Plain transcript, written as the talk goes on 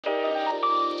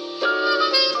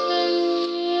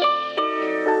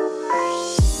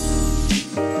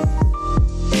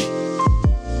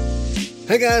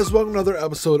Hey guys, welcome to another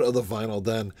episode of The Vinyl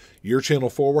Den, your channel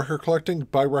for record collecting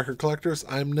by record collectors.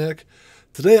 I'm Nick.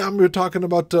 Today I'm going to be talking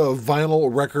about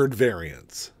vinyl record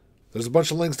variants. There's a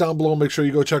bunch of links down below. Make sure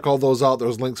you go check all those out.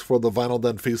 There's links for the Vinyl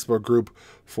Den Facebook group,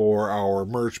 for our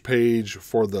merch page,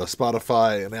 for the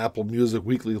Spotify and Apple Music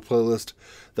weekly playlist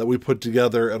that we put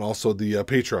together, and also the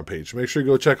Patreon page. Make sure you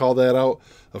go check all that out.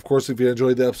 Of course, if you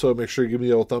enjoyed the episode, make sure you give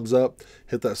me a thumbs up.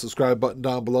 Hit that subscribe button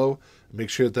down below. And make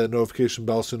sure you hit that notification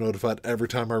bell so you're notified every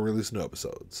time I release new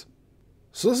episodes.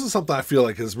 So this is something I feel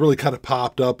like has really kind of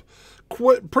popped up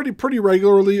pretty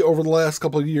regularly over the last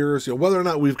couple of years. Whether or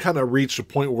not we've kind of reached a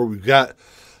point where we've got,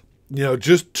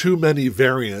 just too many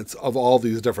variants of all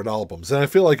these different albums. And I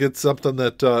feel like it's something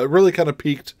that really kind of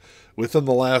peaked within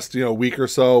the last, week or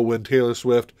so when Taylor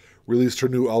Swift released her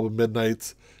new album,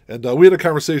 Midnights. And we had a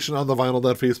conversation on the Vinyl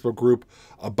Den Facebook group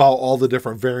about all the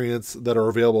different variants that are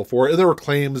available for it. And there were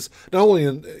claims not only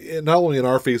in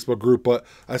our Facebook group, but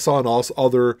I saw in all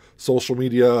other social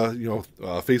media,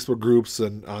 Facebook groups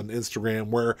and on Instagram,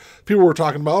 where people were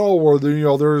talking about,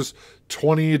 there's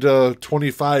 20 to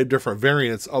 25 different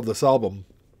variants of this album,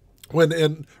 when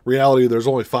in reality there's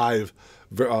only 5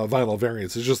 vinyl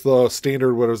variants. It's just the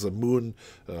standard,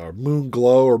 moon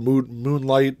glow or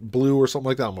moonlight blue or something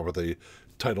like that. I don't remember what they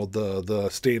titled the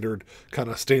standard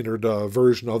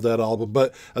version of that album.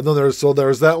 And then there's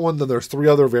that one. Then there's 3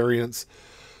 other variants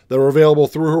that were available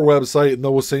through her website, and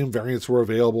those same variants were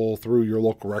available through your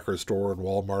local record store and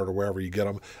Walmart or wherever you get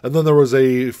them. And then there was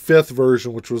a 5th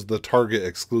version, which was the Target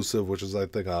exclusive, which is, I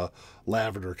think, a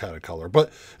lavender kind of color.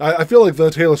 But I feel like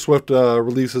the Taylor Swift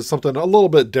release is something a little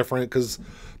bit different, because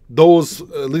those,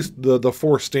 at least the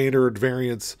 4 standard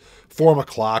variants, form a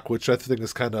clock, which I think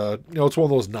is kind of, it's one of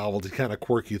those novelty kind of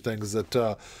quirky things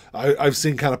that I've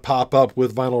seen kind of pop up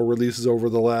with vinyl releases over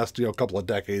the last, couple of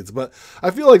decades. But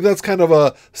I feel like that's kind of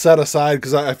a set aside,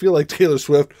 because I feel like Taylor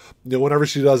Swift, whenever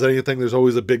she does anything, there's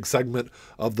always a big segment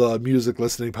of the music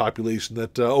listening population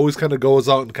that always kind of goes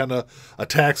out and kind of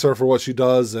attacks her for what she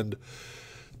does.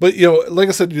 But, like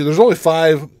I said, there's only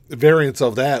 5 variants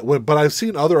of that. But I've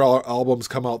seen other albums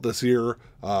come out this year,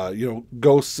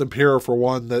 Ghosts and Pure for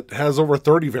one, that has over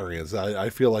 30 variants. I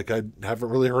feel like I haven't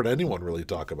really heard anyone really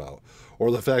talk about.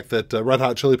 Or the fact that Red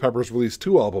Hot Chili Peppers released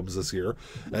 2 albums this year,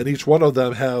 and each one of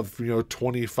them have,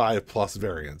 25 plus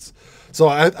variants. So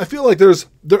I feel like there's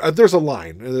a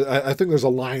line. I think there's a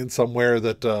line somewhere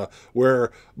that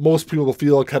where most people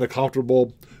feel kind of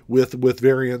comfortable with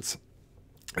variants.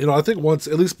 I think once,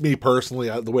 at least me personally,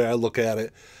 the way I look at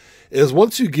it, is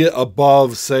once you get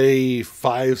above, say,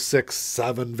 5, 6,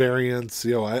 7 variants,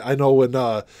 I know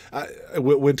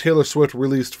when Taylor Swift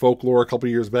released Folklore a couple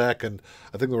years back, and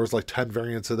I think there was like 10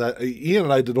 variants of that, Ian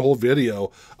and I did a whole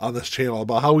video on this channel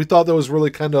about how we thought that was really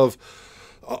kind of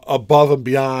above and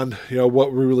beyond,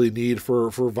 what we really need for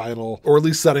vinyl, or at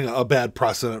least setting a bad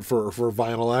precedent for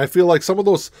vinyl. And I feel like some of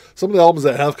the albums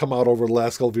that have come out over the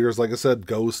last couple of years, like I said,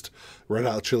 Ghost, Red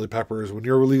Hot Chili Peppers, when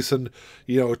you're releasing,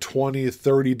 20,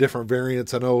 30 different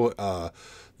variants. I know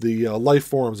the Life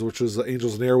Forms, which was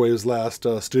Angels and Airwaves' last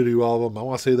studio album, I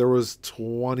want to say there was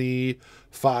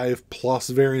 25 plus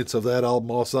variants of that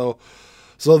album also.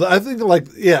 So I think,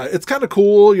 it's kind of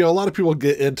cool. A lot of people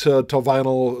get into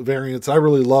vinyl variants. I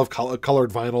really love colored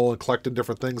vinyl and collecting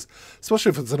different things,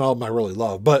 especially if it's an album I really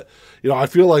love. But, I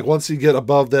feel like once you get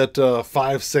above that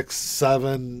 5, 6,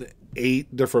 7,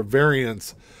 8 different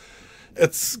variants,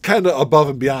 it's kind of above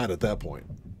and beyond at that point.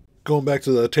 Going back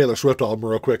to the Taylor Swift album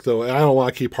real quick, though, and I don't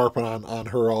want to keep harping on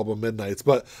her album Midnights,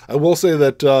 but I will say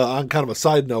that on kind of a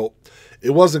side note,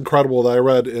 it was incredible that I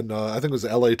read in, I think it was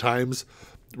the LA Times,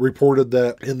 reported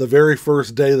that in the very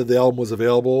first day that the album was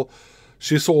available,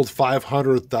 she sold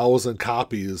 500,000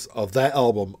 copies of that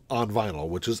album on vinyl,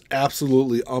 which is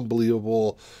absolutely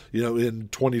unbelievable, in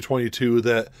 2022,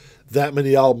 that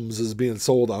many albums is being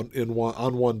sold on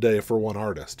one day for one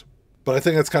artist. But I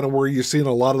think that's kind of where you're seeing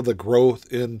a lot of the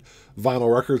growth in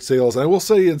vinyl record sales. And I will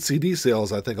say in CD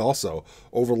sales, I think also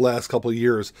over the last couple of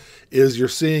years, is you're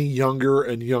seeing younger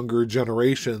and younger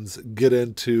generations get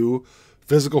into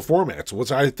physical formats, which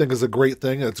I think is a great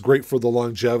thing. It's great for the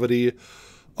longevity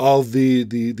of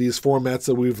these formats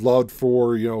that we've loved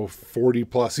for 40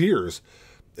 plus years.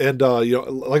 And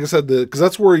like I said, because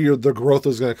that's where the growth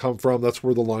is going to come from. That's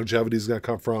where the longevity is going to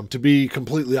come from. To be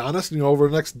completely honest, over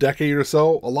the next decade or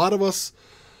so, a lot of us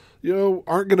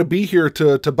aren't going to be here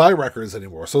to buy records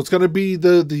anymore. So it's going to be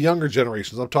the younger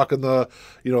generations. I'm talking the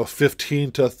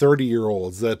 15 to 30 year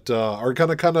olds that are going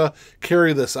to kind of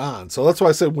carry this on. So that's why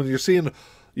I said when you're seeing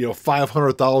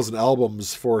 500,000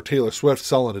 albums for Taylor Swift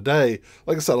selling a day.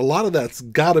 Like I said, a lot of that's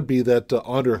got to be that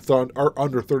under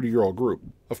 30-year-old group.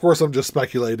 Of course, I'm just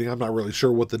speculating. I'm not really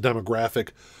sure what the demographic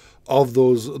of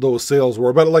those sales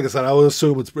were, but like I said, I would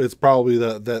assume it's probably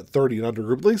that 30 and under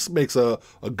group. At least makes a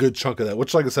good chunk of that,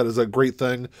 which, like I said, is a great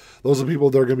thing. Those are people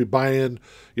that are going to be buying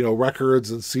records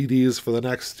and CDs for the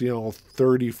next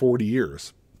 30, 40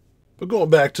 years. But going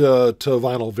back to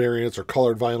vinyl variants or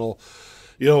colored vinyl,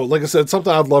 like I said,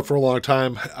 something I've loved for a long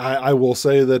time. I will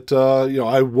say that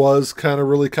I was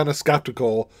really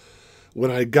skeptical when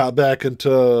I got back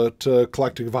into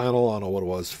collecting vinyl. I don't know what it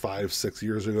was, 5-6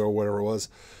 years ago or whatever it was.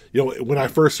 When I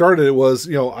first started, it was,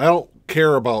 I don't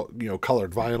care about,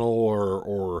 colored vinyl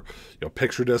or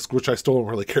picture disc, which I still don't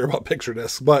really care about picture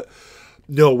discs. But,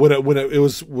 when it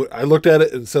was, I looked at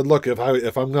it and said, look, if I'm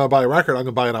going to buy a record, I'm going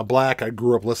to buy it on black. I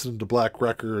grew up listening to black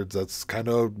records. That's kind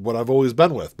of what I've always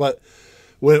been with. But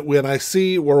when I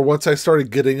see, or once I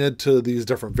started getting into these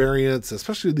different variants,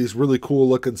 especially these really cool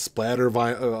looking splatter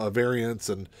variants,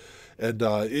 and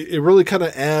it really kind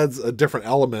of adds a different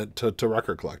element to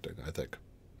record collecting, I think.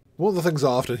 One of the things I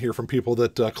often hear from people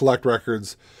that collect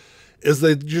records is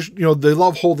they just, they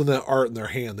love holding that art in their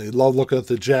hand. They love looking at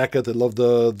the jacket. They love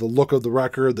the look of the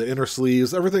record, the inner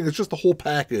sleeves, everything. It's just the whole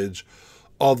package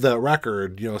of that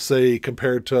record, say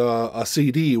compared to a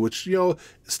CD, which,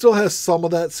 still has some of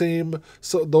that same,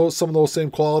 some of those same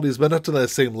qualities, but not to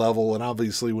that same level. And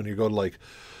obviously when you go to an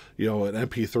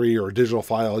MP3 or a digital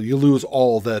file, you lose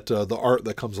all that, the art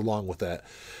that comes along with that.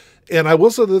 And I will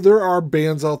say that there are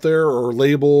bands out there or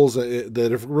labels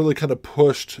that have really kind of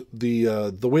pushed the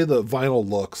way the vinyl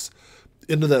looks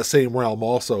into that same realm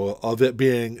also, of it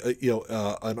being,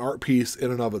 an art piece in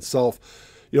and of itself.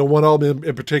 One album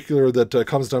in particular that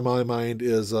comes to my mind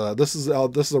is this is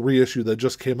a reissue that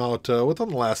just came out within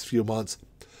the last few months.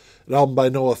 An album by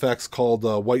NoFX called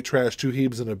White Trash, Two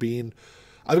Hebes and a Bean.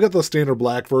 I've got the standard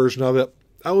black version of it.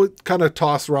 I would kind of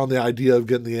toss around the idea of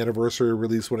getting the anniversary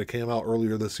release when it came out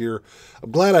earlier this year. I'm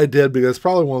glad I did, because it's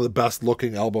probably one of the best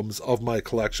looking albums of my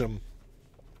collection.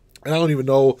 And I don't even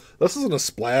know, this isn't a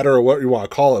splatter or what you want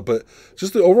to call it, but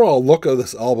just the overall look of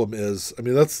this album is,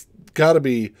 that's got to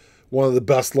be one of the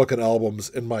best looking albums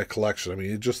in my collection.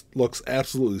 It just looks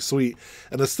absolutely sweet.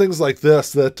 And it's things like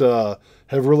this that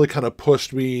have really kind of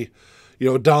pushed me,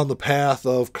 down the path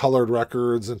of colored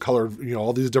records and colored,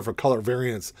 all these different color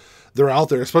variants. They're out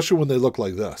there, especially when they look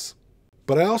like this.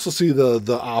 But I also see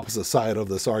the opposite side of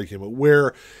this argument,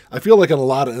 where I feel like in a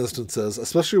lot of instances,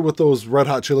 especially with those Red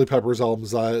Hot Chili Peppers albums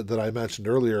that I mentioned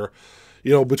earlier,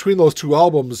 between those two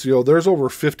albums, there's over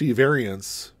 50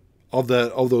 variants of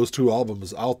those two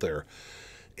albums out there.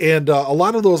 And a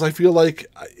lot of those, I feel like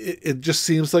it just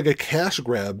seems like a cash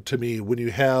grab to me when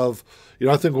you have,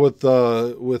 I think with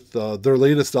their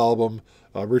latest album,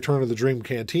 Return of the Dream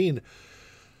Canteen,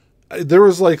 there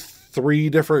was like 3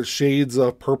 different shades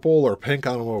of purple or pink.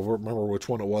 I don't remember which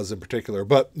one it was in particular,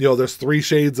 but there's 3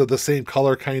 shades of the same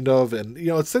color kind of. And,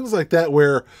 it's things like that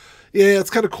where, yeah, it's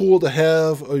kind of cool to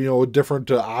have, different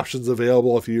options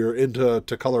available if you're into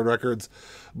colored records,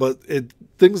 but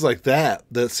things like that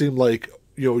seem like,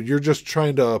 you're just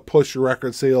trying to push your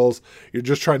record sales. You're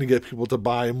just trying to get people to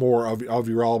buy more of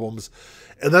your albums.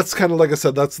 And that's kind of, like I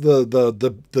said, that's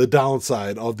the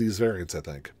downside of these variants, I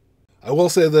think. I will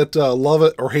say that love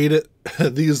it or hate it,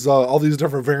 all these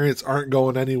different variants aren't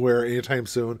going anywhere anytime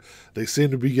soon. They seem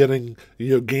to be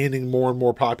gaining more and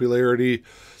more popularity.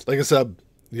 Like I said,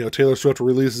 Taylor Swift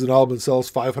releases an album and sells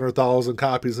 500,000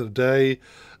 copies in a day.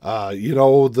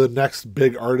 The next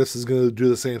big artist is going to do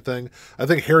the same thing. I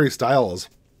think Harry Styles,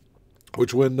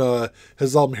 which when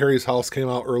his album Harry's House came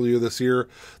out earlier this year,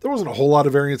 there wasn't a whole lot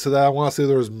of variants of that. I want to say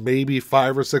there was maybe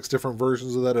 5 or 6 different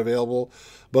versions of that available.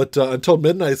 But until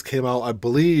Midnight's came out, I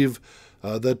believe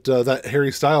that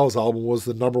Harry Styles album was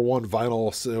the number one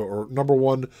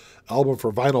album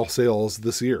for vinyl sales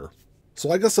this year. So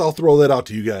I guess I'll throw that out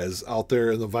to you guys out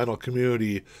there in the vinyl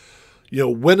community.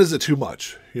 When is it too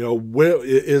much?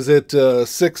 Is it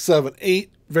 6, 7,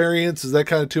 8 variants? Is that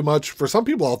kind of too much? For some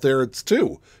people out there, it's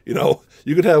 2.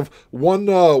 You could have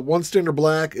one standard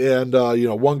black and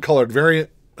one colored variant,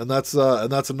 and that's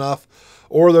enough.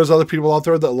 Or there's other people out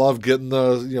there that love getting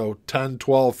the 10,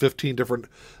 12, 15 different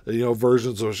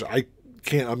versions, which I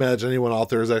can't imagine anyone out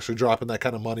there is actually dropping that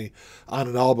kind of money on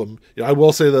an album. I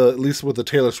will say that at least with the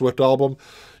Taylor Swift album,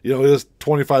 You know, it is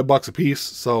 25 bucks a piece.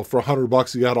 So for 100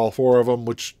 bucks, you got all 4 of them,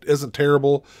 which isn't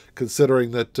terrible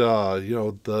considering that, you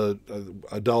know, the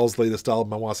Adele's latest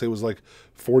album, I want to say, was like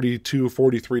 $42,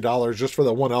 $43 just for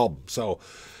that one album. So,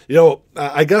 you know,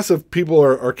 I guess if people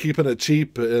are keeping it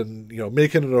cheap and, you know,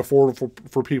 making it affordable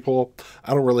for people,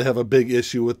 I don't really have a big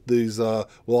issue with these,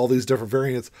 all these different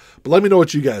variants. But let me know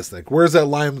what you guys think. Where's that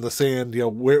line in the sand? You know,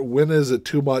 when is it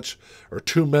too much or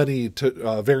too many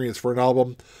variants for an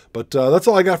album? But that's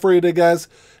all I got for you today, guys.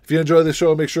 If you enjoy the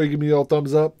show, make sure you give me a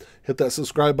thumbs up. Hit that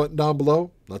subscribe button down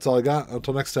below. That's all I got.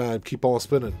 Until next time, keep on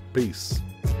spinning. Peace.